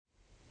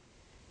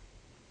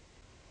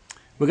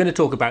We're going to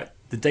talk about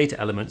the data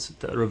elements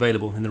that are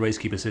available in the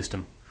RaceKeeper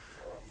system.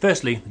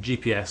 Firstly, the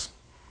GPS.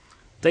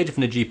 Data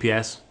from the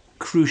GPS,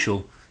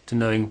 crucial to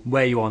knowing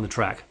where you are on the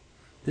track.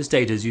 This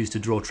data is used to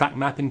draw track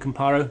map in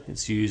Comparo.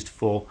 It's used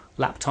for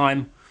lap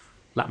time,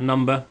 lap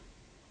number.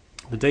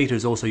 The data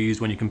is also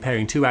used when you're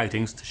comparing two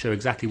outings to show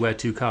exactly where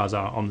two cars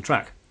are on the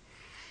track.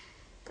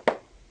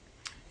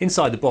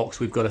 Inside the box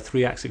we've got a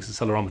 3-axis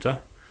accelerometer.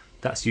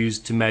 That's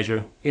used to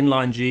measure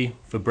inline G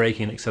for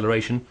braking and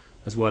acceleration,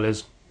 as well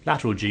as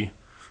lateral G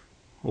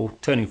or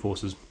turning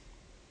forces.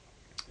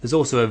 There's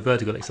also a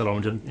vertical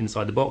accelerometer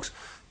inside the box,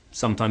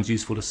 sometimes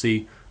useful to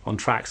see on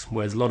tracks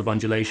where there's a lot of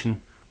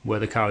undulation, where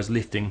the car is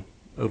lifting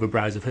over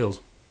brows of hills.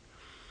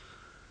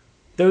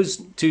 Those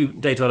two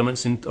data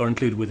elements are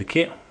included with the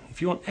kit.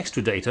 If you want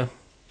extra data,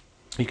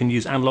 you can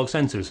use analog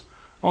sensors.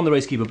 On the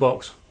RaceKeeper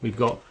box, we've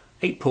got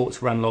 8 ports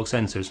for analog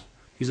sensors.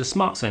 These are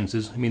smart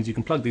sensors. It means you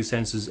can plug these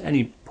sensors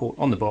any port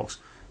on the box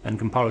and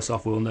Comparo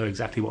software will know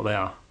exactly what they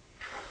are.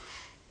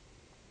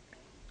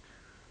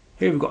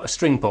 Here we've got a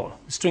string pot.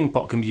 The string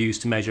pot can be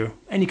used to measure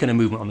any kind of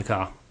movement on the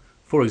car.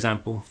 For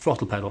example,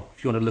 throttle pedal.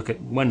 If you want to look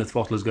at when the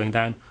throttle is going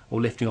down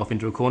or lifting off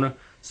into a corner,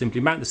 simply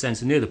mount the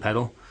sensor near the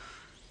pedal,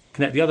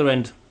 connect the other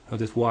end of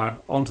this wire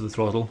onto the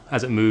throttle.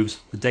 As it moves,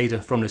 the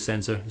data from this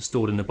sensor is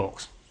stored in the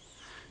box.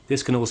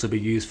 This can also be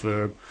used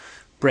for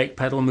brake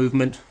pedal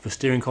movement, for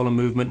steering column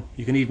movement.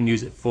 You can even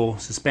use it for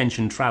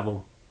suspension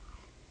travel.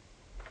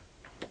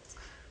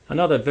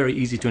 Another very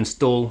easy to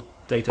install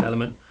data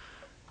element,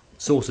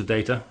 source of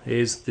data,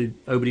 is the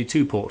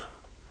OBD2 port.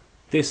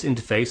 This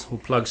interface will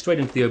plug straight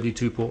into the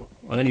OBD2 port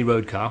on any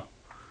road car.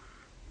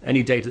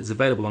 Any data that's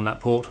available on that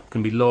port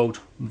can be logged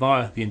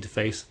via the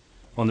interface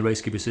on the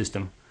RaceKeeper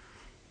system.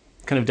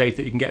 The kind of data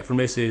that you can get from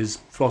this is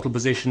throttle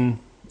position,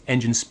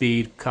 engine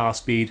speed, car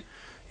speed.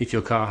 If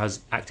your car has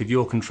active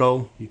yaw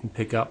control, you can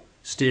pick up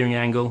steering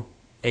angle,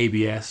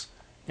 ABS,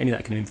 any of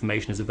that kind of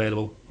information is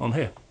available on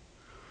here.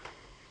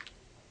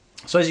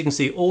 So as you can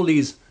see, all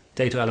these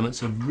data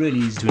elements are really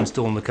easy to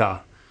install in the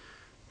car.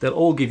 They'll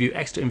all give you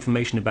extra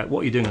information about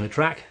what you're doing on the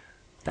track.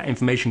 That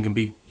information can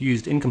be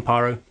used in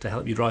Comparo to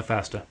help you drive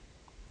faster.